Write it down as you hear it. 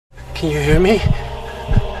Can you hear me?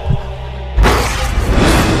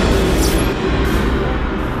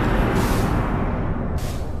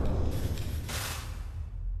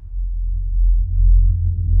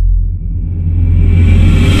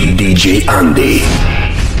 DJ Andi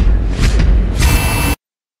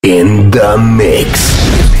in the mix.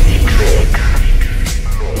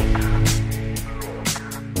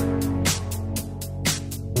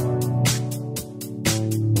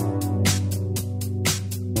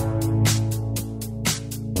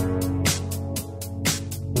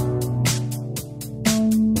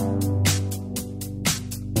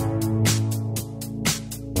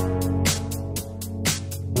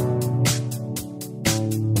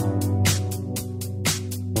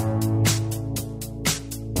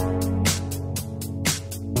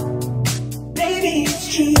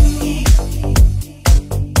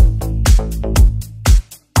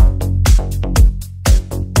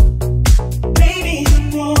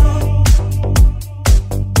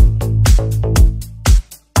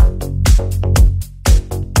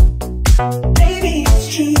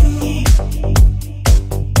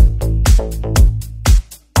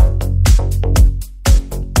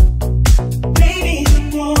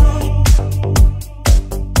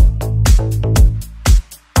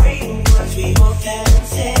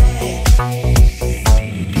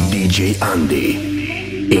 DJ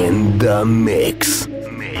Andi in the mix.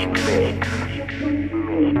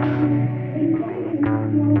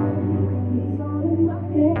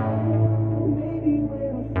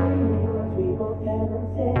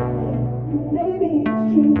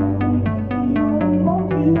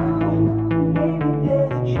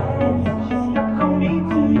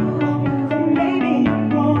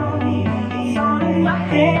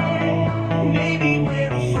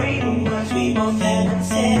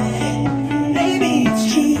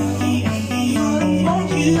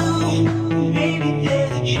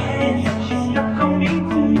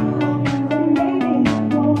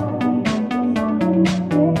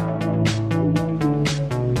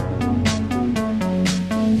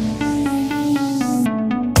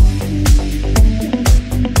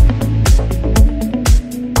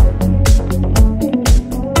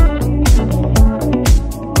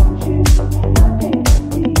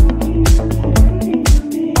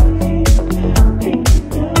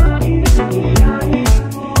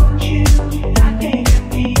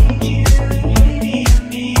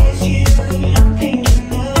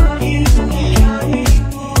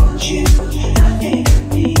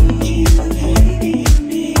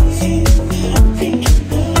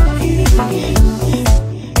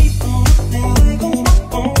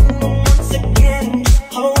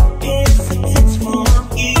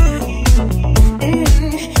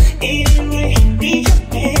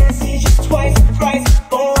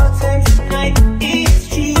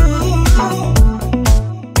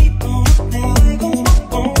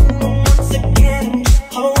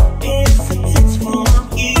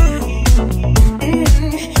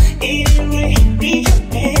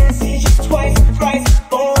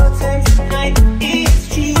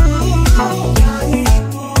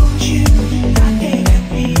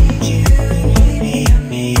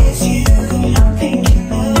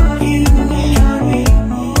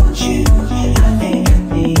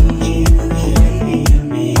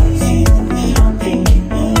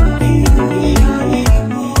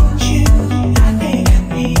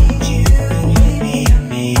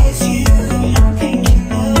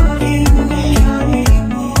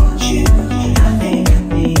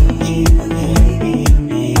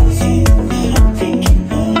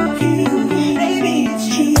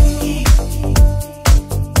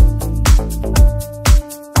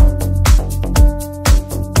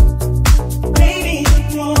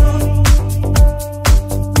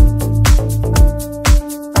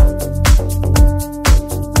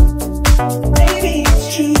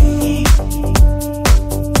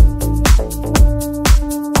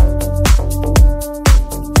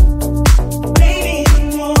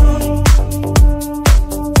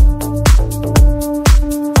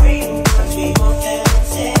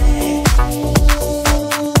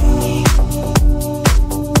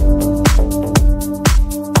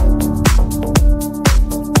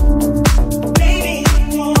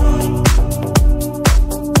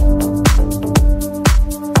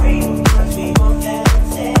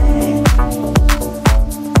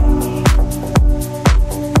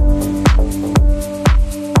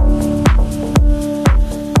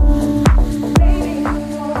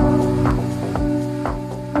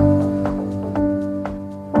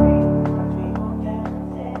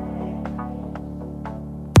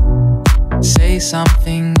 Say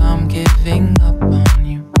something, I'm giving up on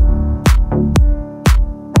you.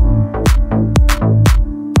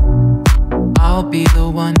 I'll be the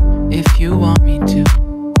one if you want me to.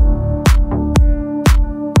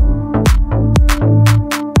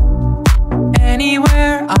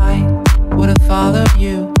 Anywhere I would have followed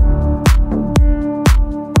you.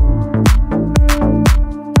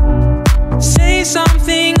 Say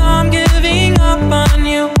something, I'm giving up on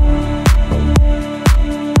you.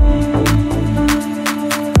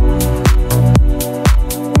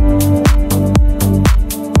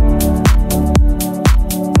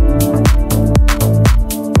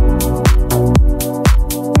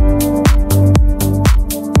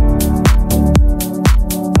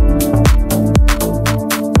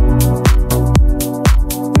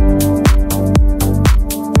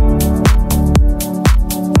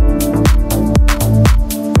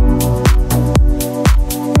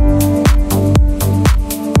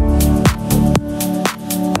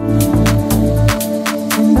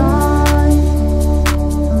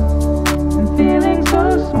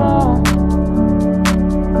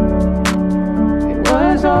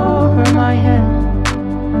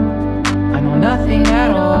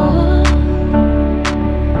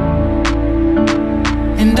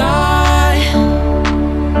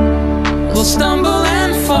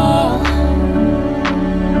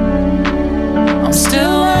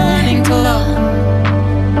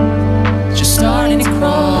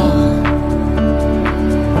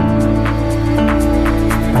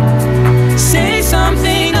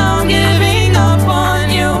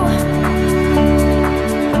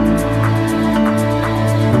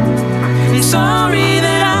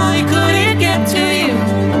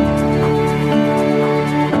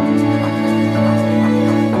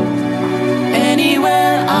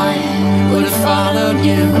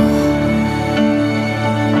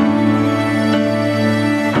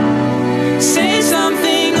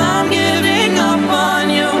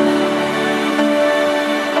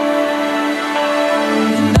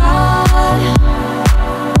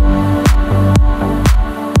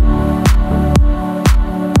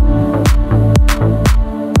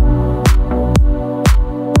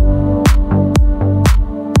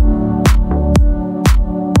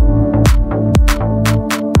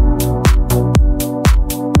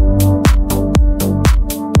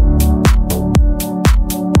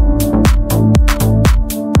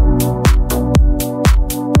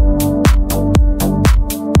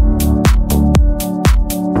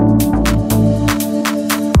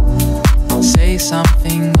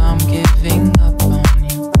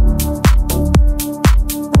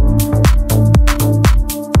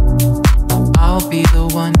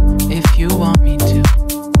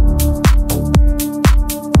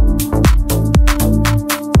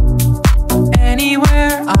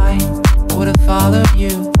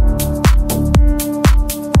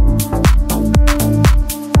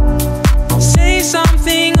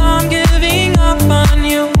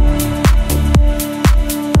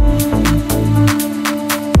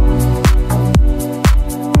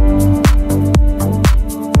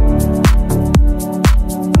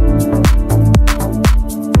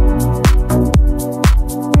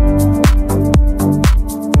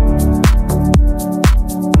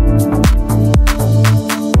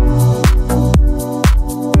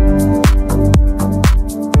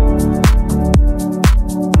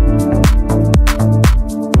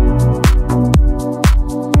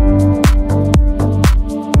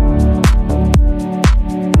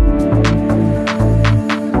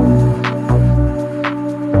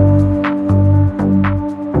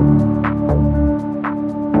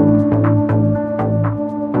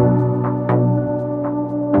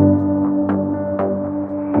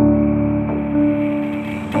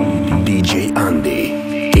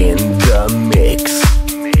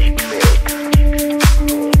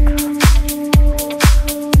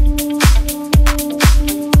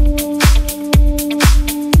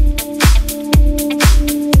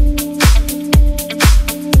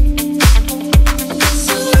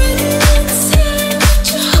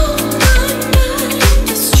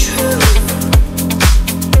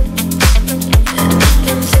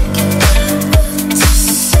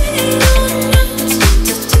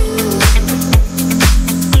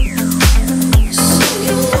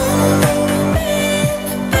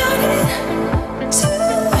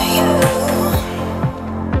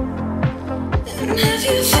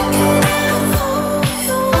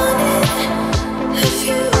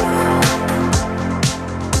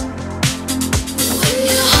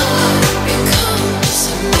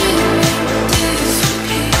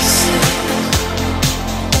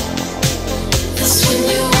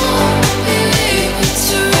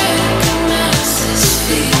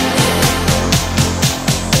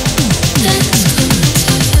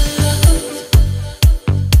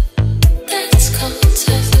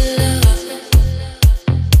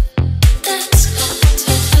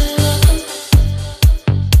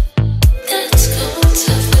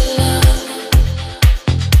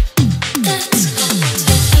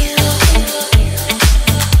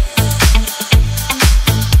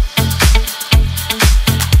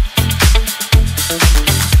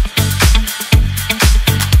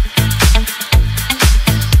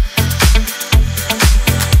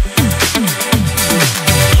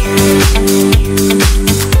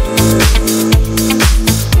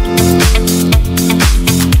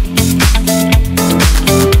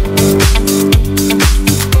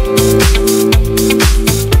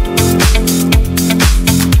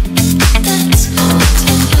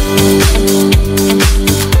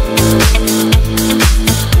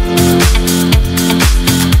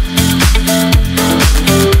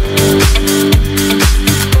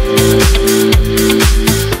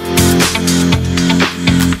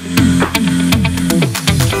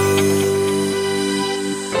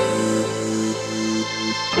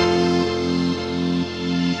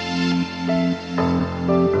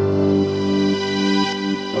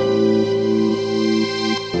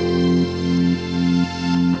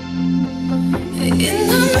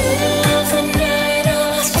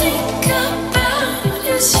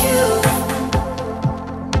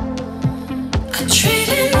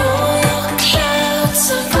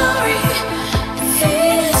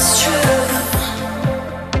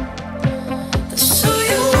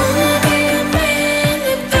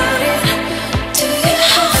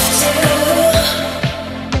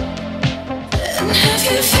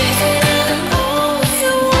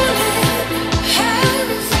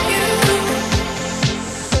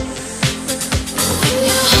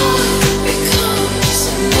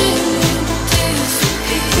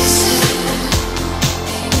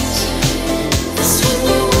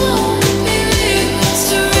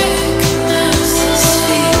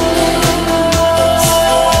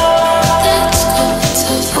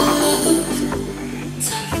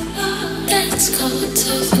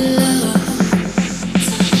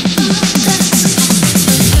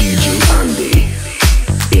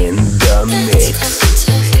 the mix.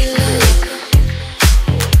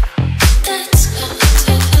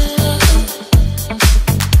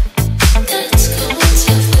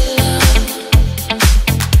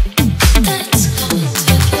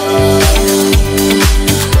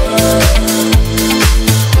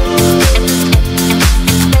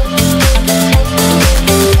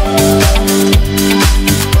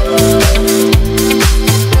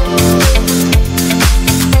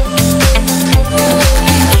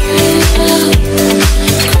 Love.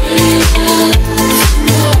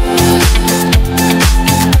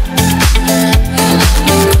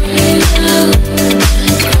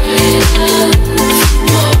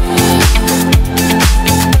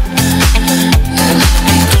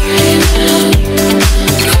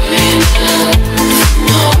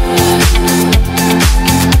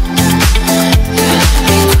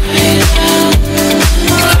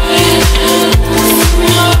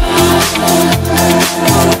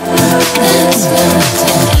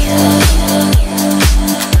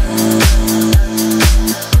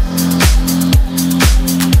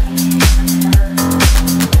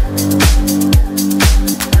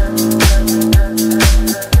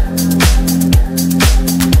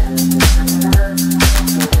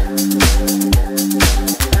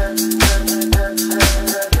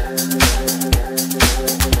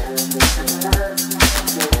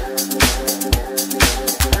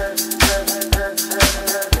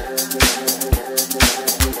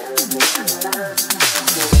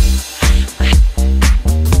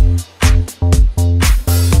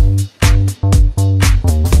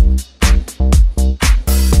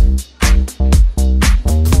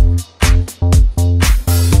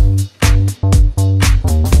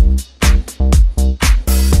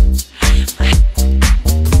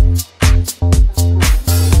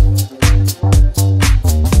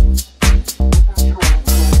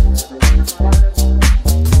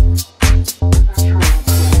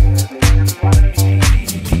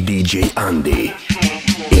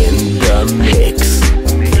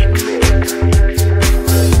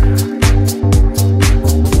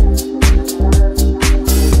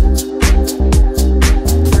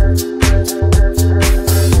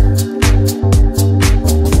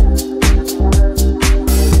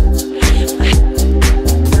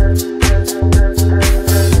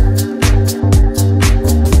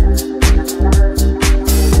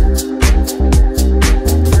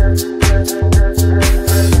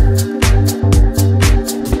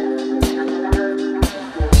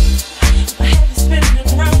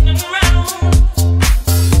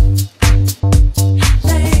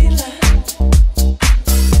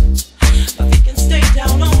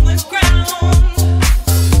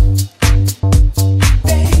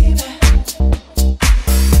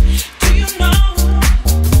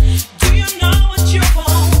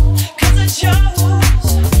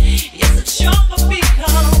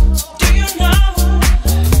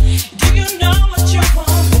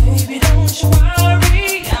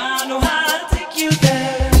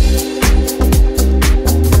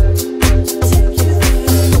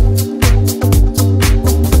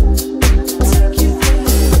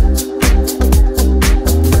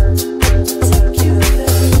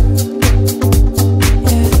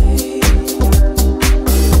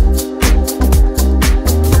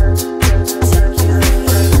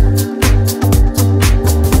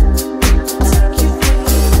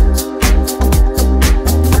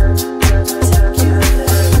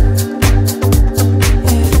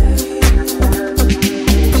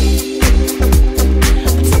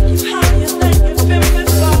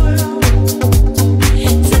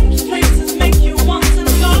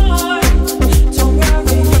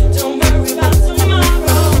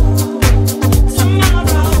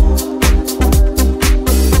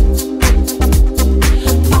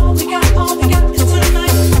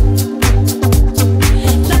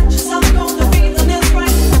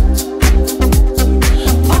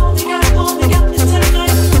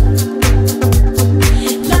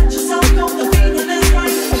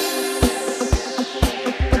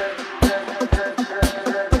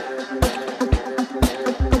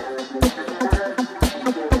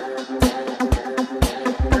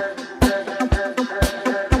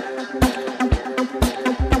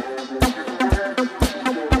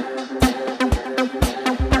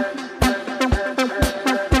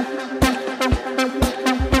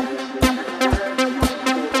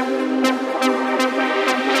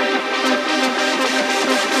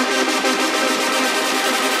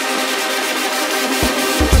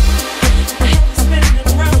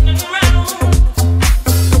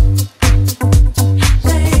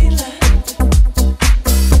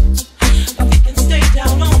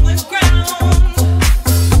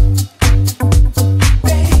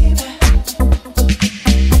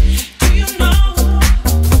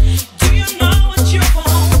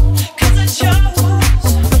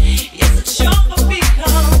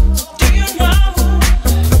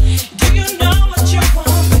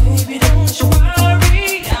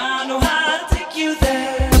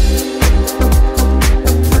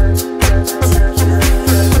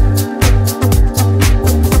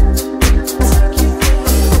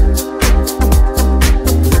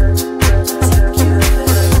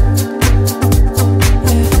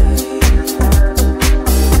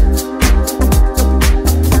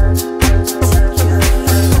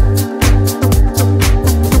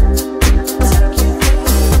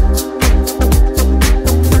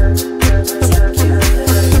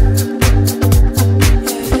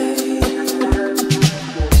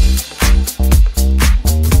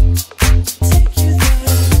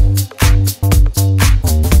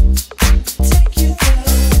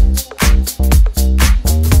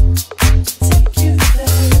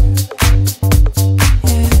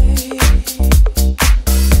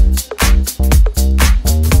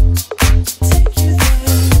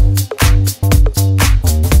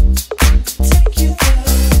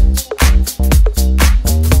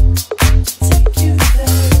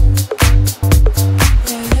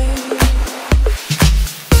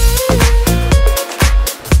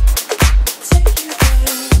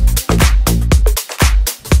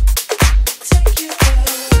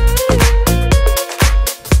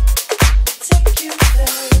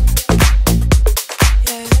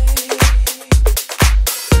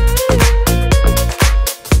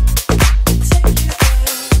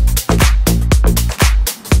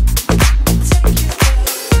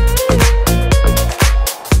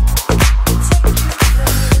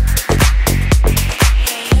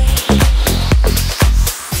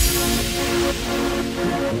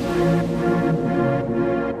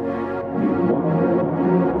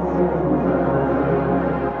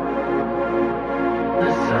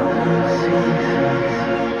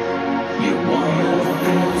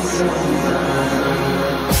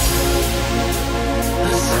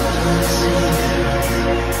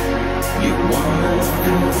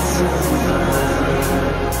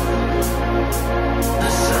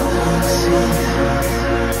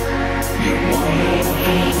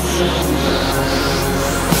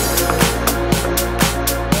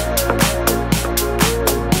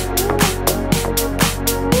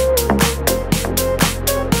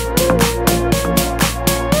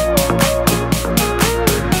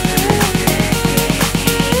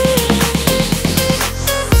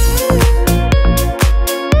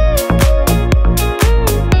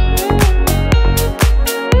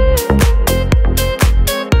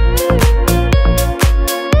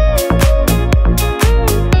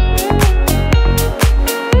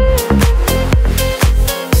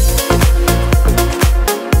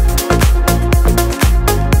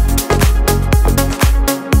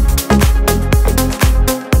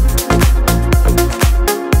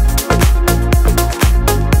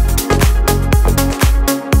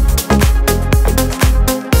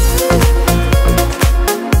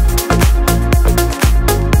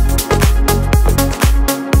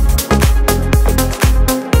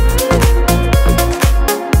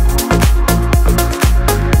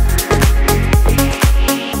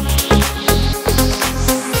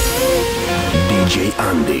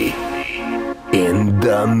 Andi in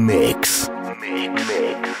the mix.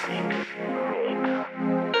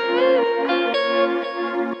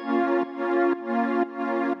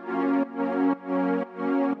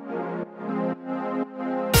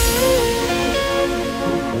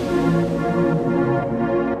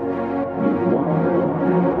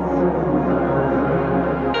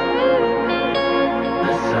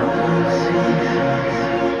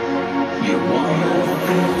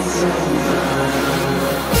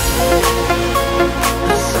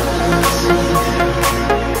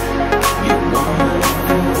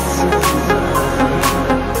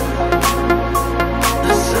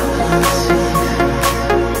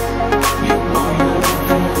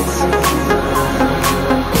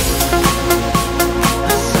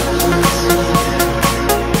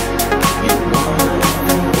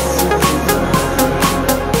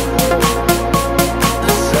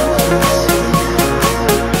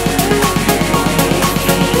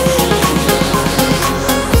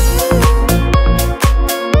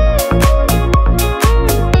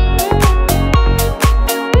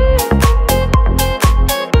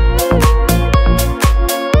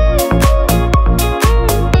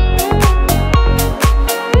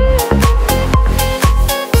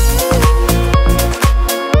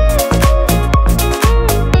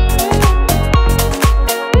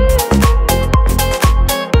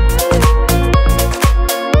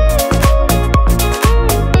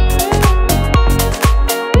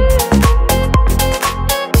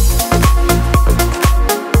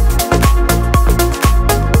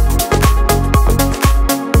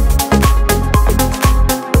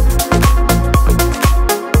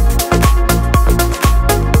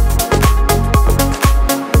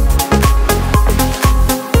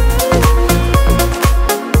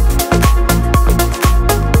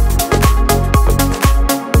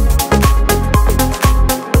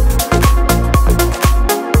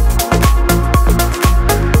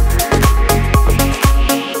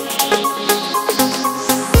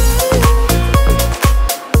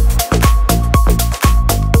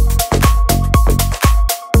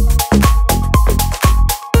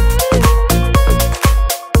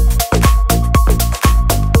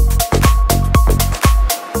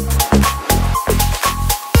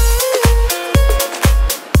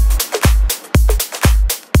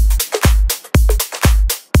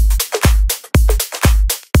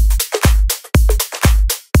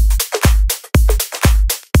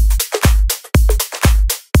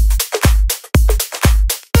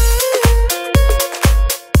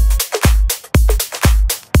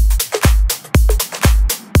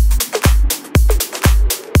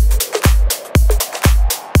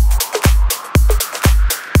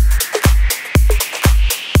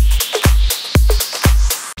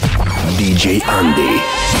 DJ Andi.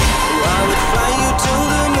 I would fly you to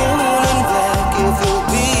the moon and back if you'll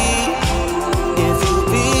be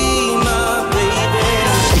my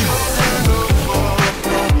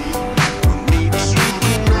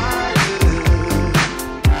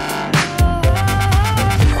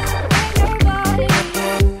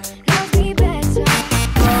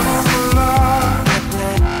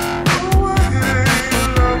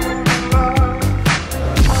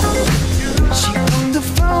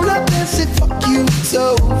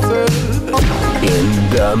over. In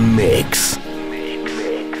the mix.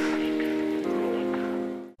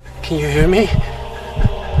 Can you hear me?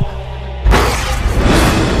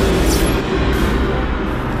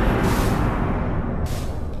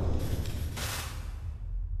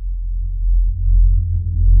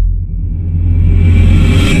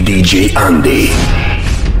 DJ Andi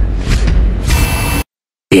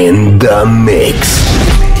in the mix.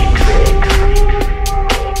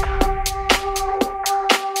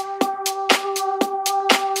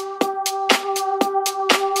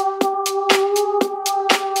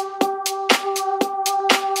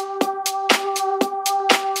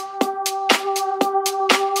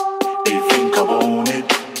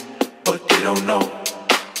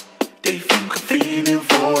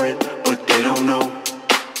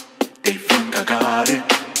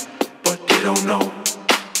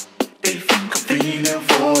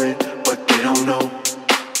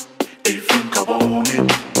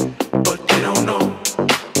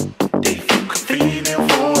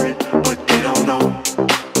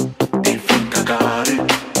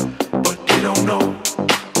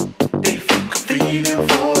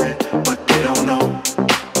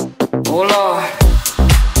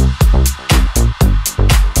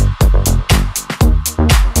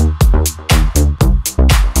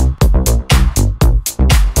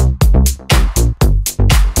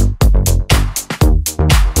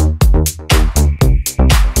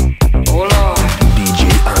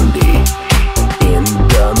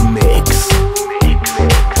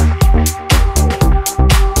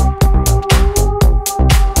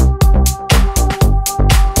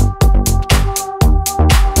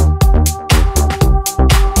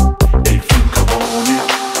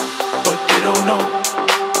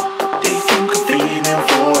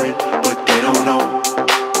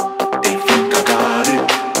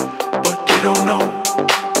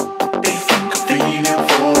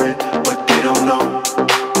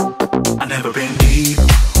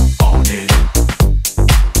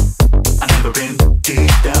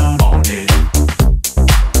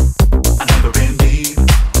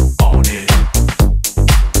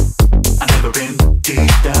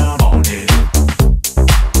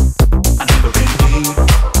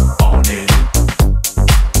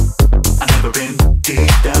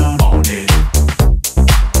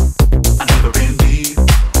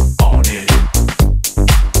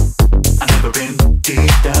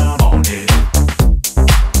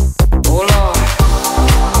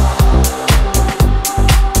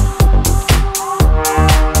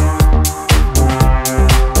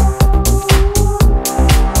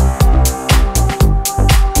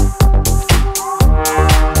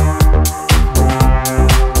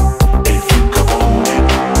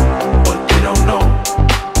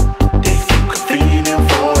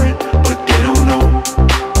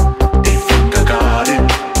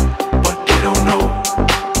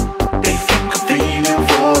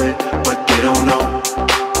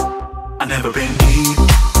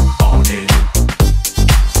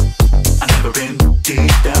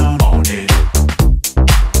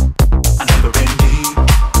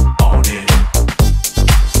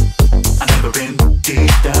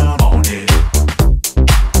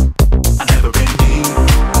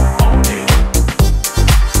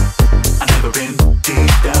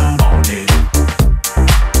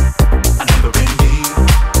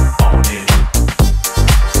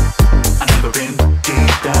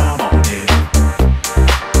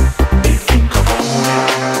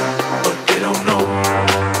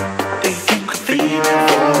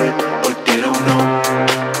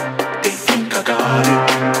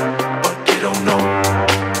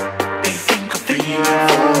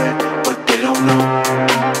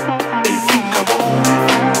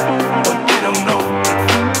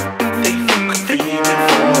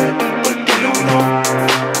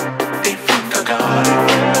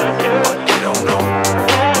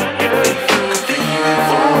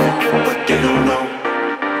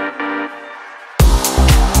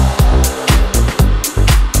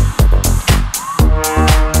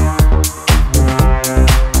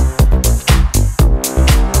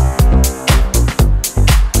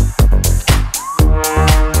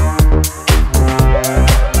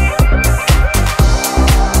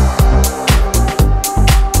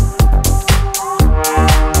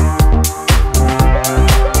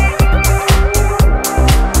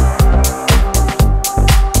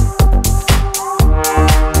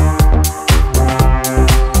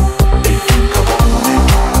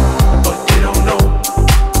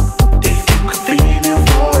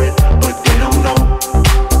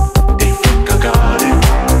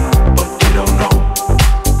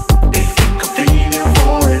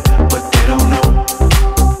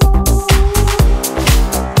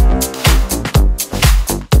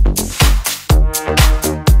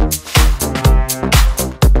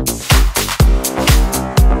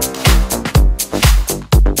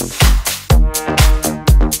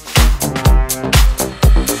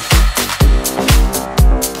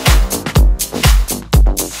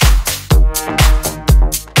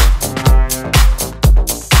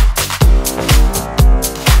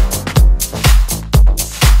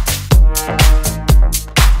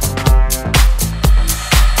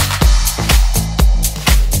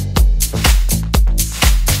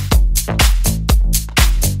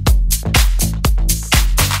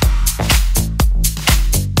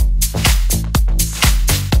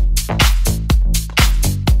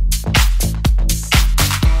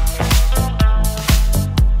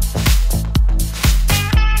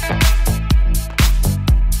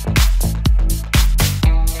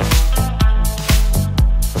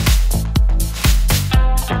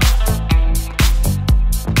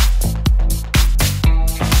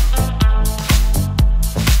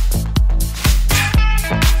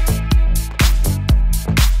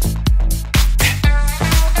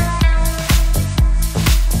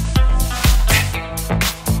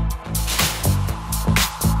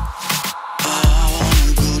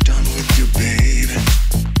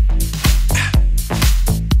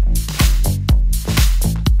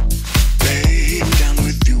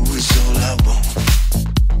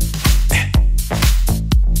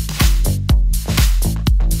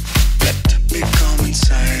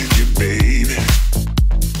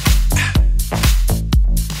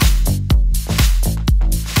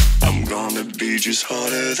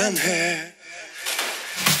 than hair.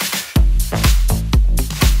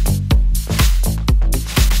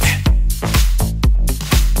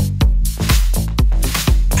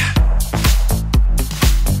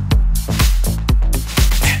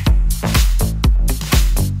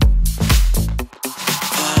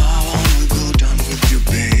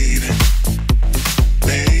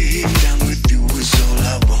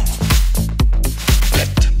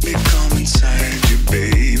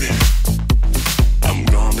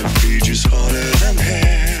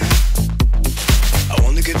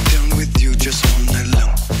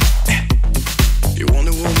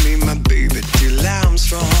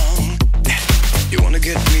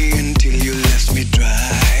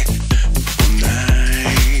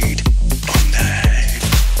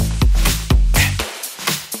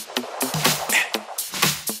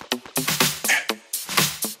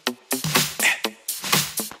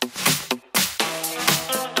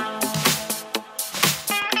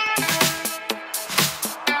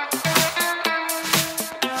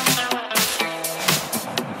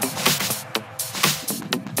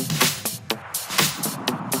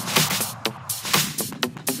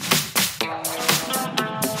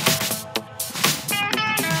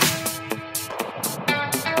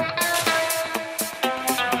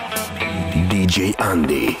 DJ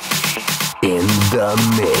Andi in the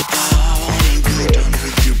mix.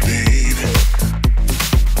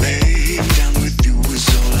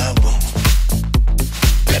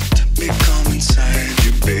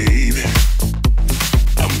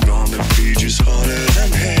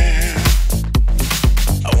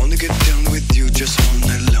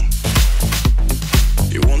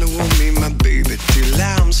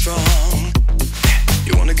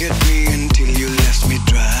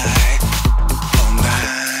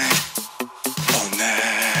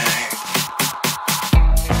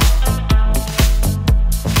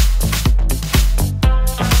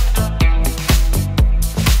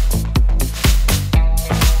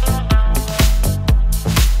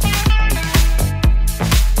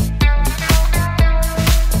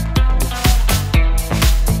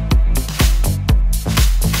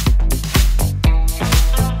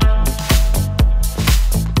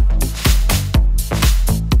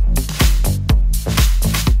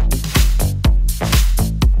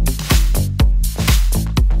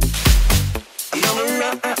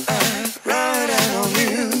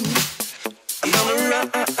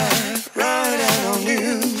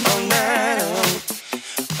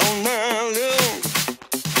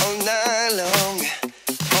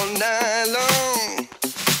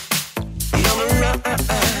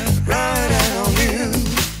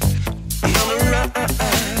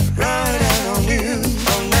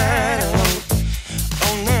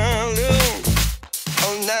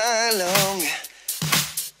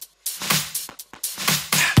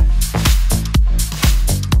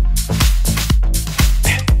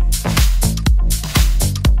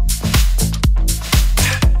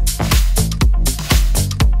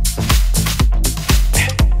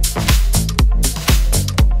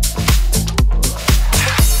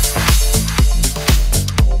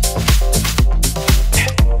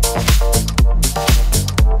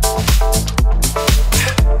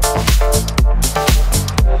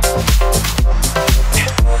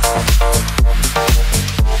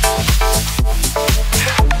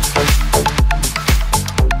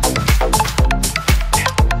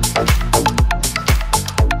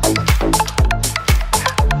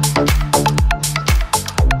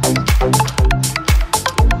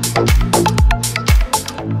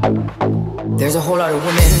 There's a whole lot of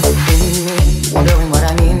women in me, wondering what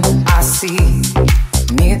I mean. I see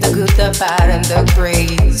me, the good, the bad, and the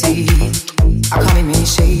crazy. I come in many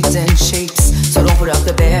shades and shapes, so don't put up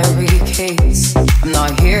the barricades. I'm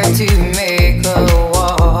not here to make a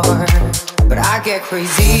war, but I get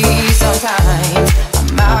crazy sometimes.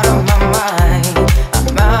 I'm out of my mind,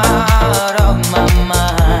 I'm out of my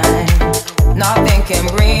mind. Nothing can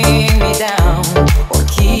bring me down or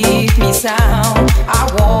keep me sound. I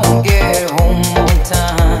won't get home on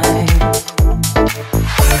time.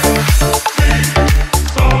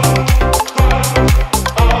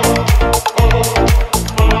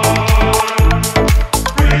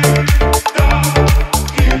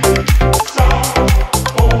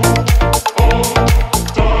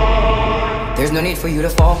 There's no need for you to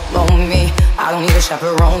follow me. I don't need a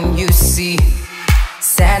chaperone, you see.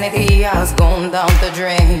 Sanity has gone down the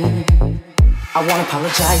drain. I wanna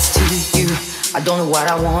apologize to you. I don't know what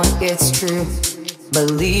I want, it's true.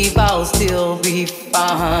 Believe I'll still be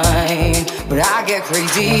fine, but I get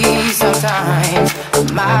crazy sometimes.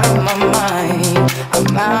 I'm out of my mind,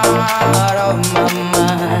 I'm out of my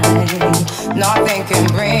mind. Nothing can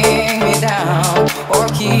bring me down or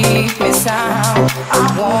keep sound.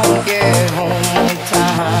 I won't get home on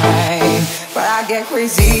time, but I get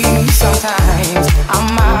crazy sometimes.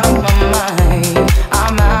 I'm out of my mind.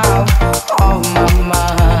 I'm out of my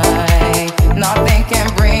mind. Nothing can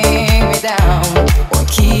bring me down or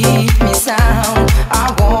keep me sound.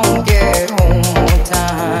 I won't get home on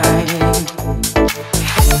time.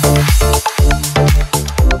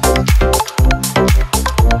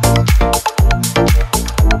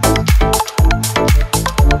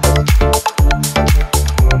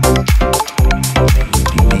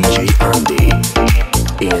 DJ Andi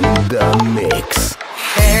in the mix.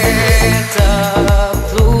 Heads up,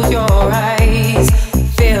 close your eyes,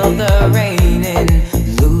 feel the rain and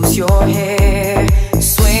lose your hair.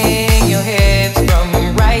 Swing your hips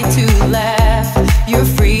from right to left. You're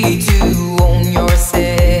free to own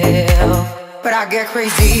yourself. But I get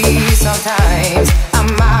crazy sometimes. I'm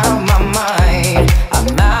out of my mind.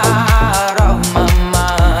 I'm out of my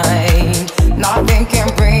mind. Nothing can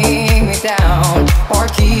bring me down or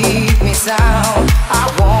keep me sound. I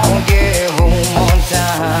won't get home on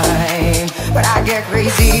time, but I get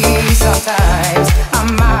crazy sometimes.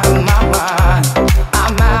 I'm out of my mind.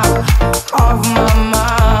 I'm out of my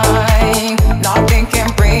mind. Nothing can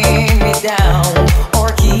bring me down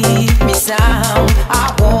or keep me sound.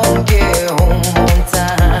 I won't get home on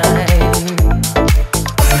time.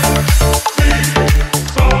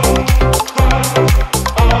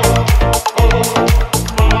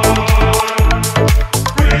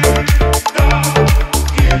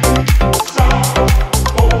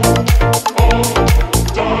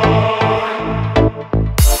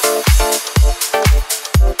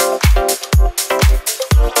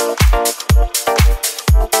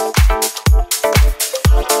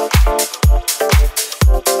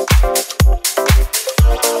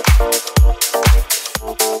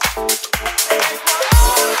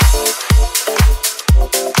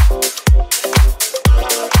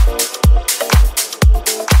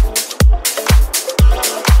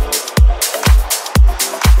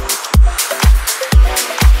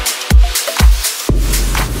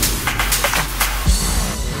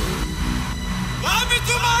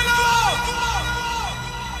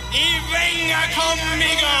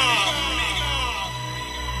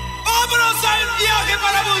 Vámonos al viaje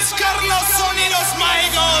para buscar los sonidos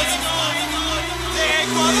mágicos de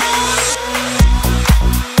Ecuador.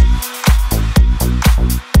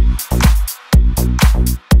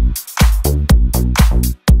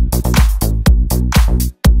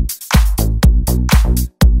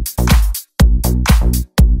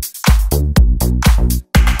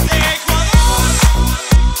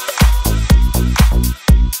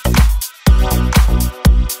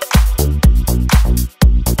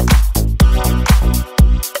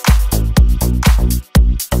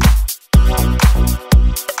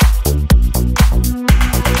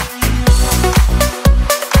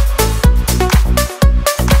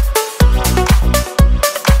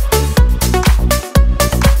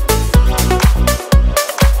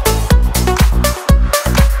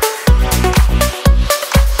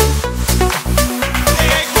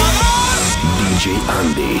 DJ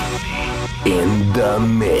Andi in the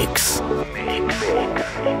mix.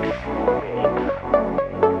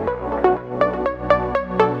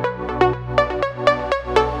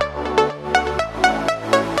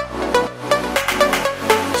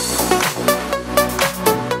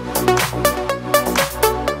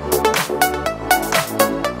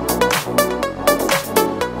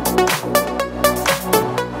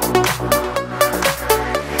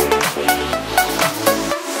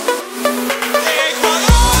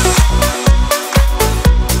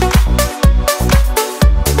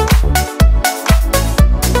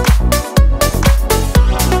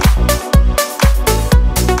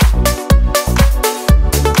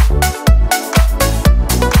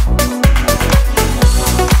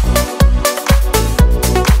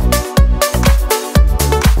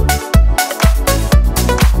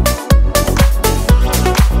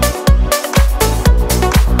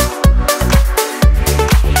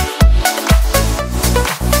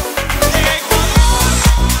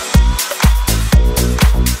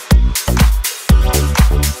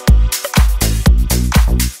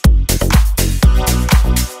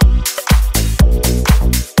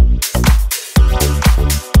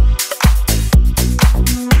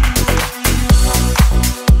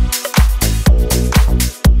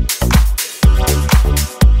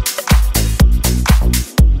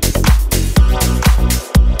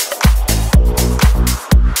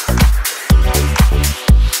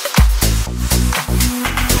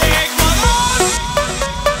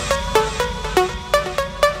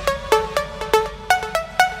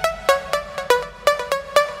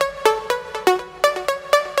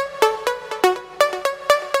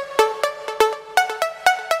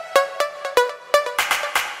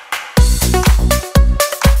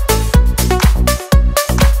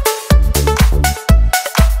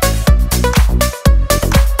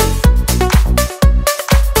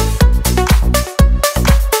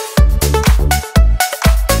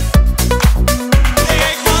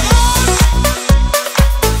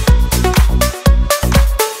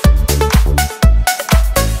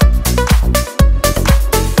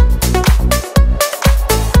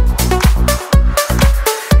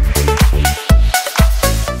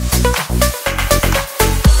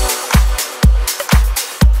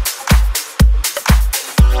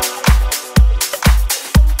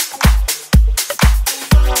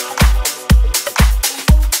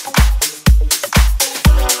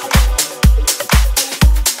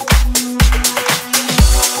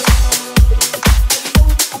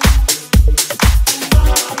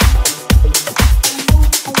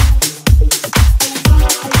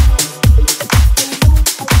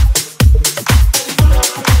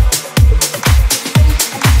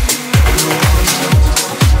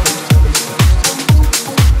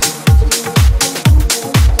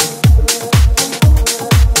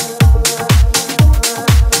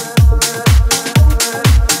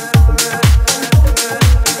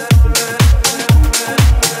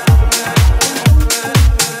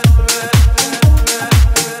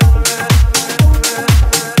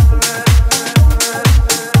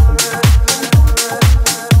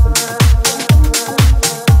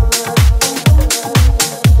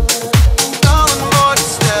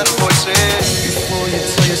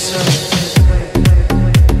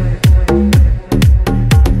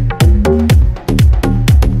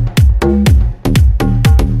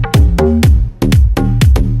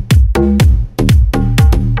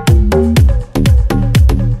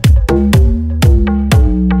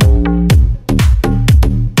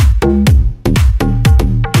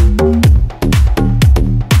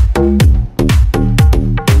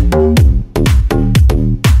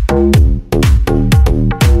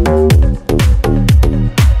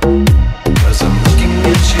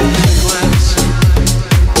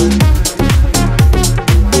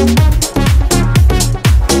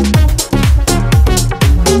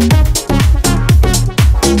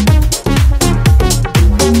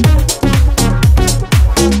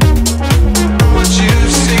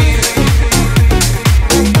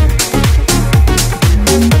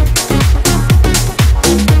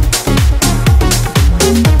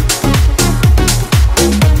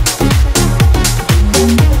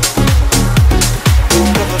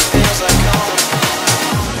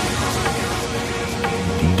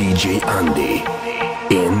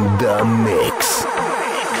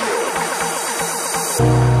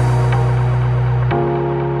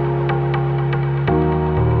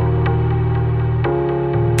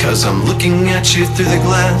 'Cause I'm looking at you through the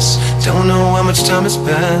glass. Don't know how much time has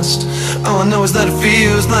passed. All I know is that it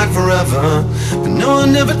feels like forever, but no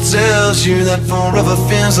one ever tells you that forever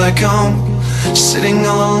feels like home. Sitting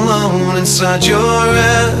all alone inside your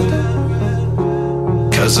head.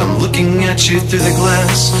 'Cause I'm looking at you through the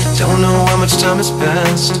glass. Don't know how much time has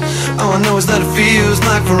passed. All I know is that it feels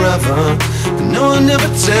like forever, but no one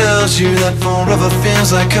ever tells you that forever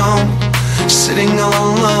feels like home. Sitting all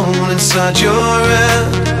alone inside your head.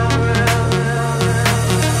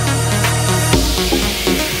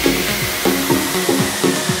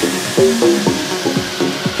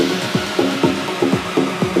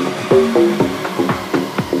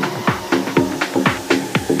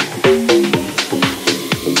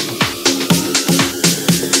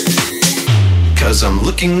 'Cause I'm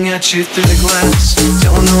looking at you through the glass.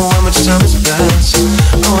 Don't know how much time has passed.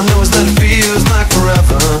 All I know is that it feels like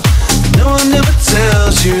forever, but no one ever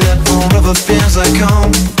tells you that forever feels like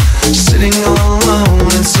home. Sitting all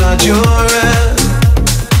alone inside your head.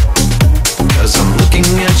 'Cause I'm looking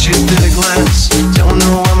at you through the glass. Don't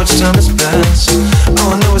know how much time has passed.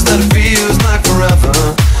 All I know is that it feels like forever,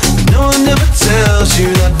 but no one ever tells you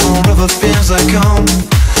that forever feels like home.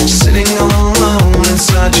 Sitting all alone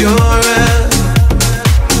inside your head.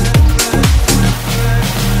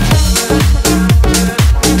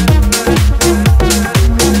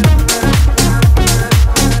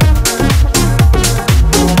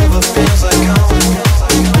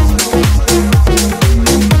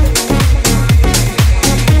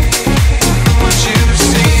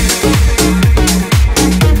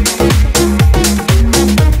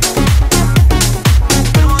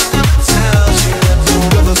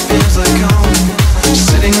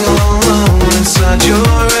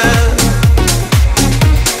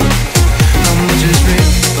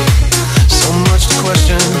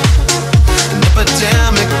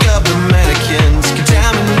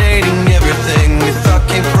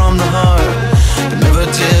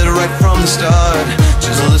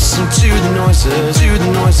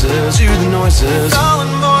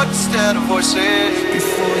 Calling more instead of voices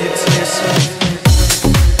before you tell yourself.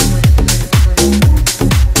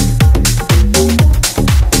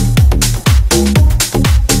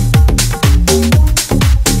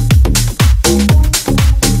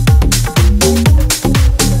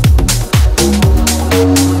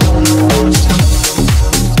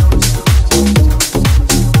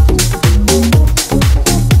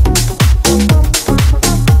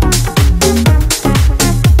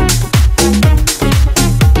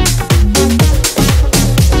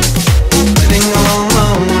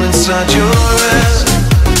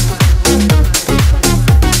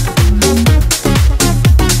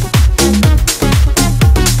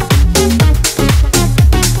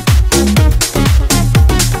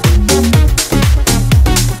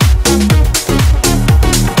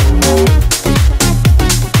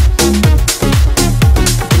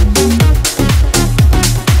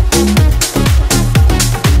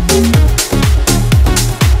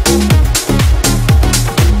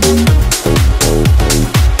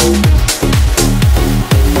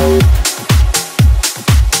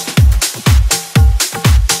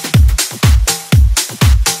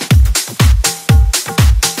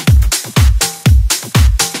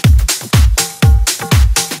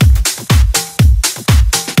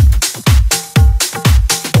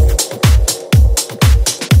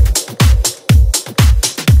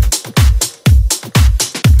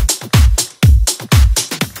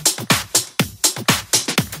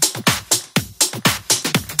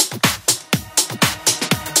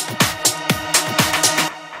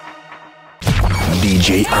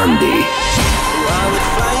 DJ Andi. I would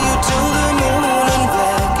fly you to the moon and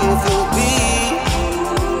back if you'll be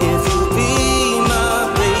my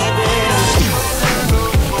baby.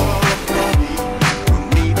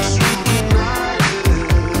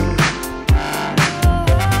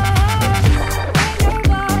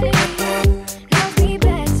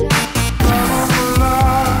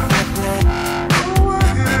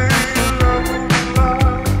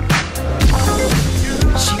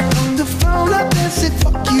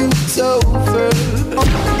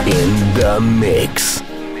 In the mix.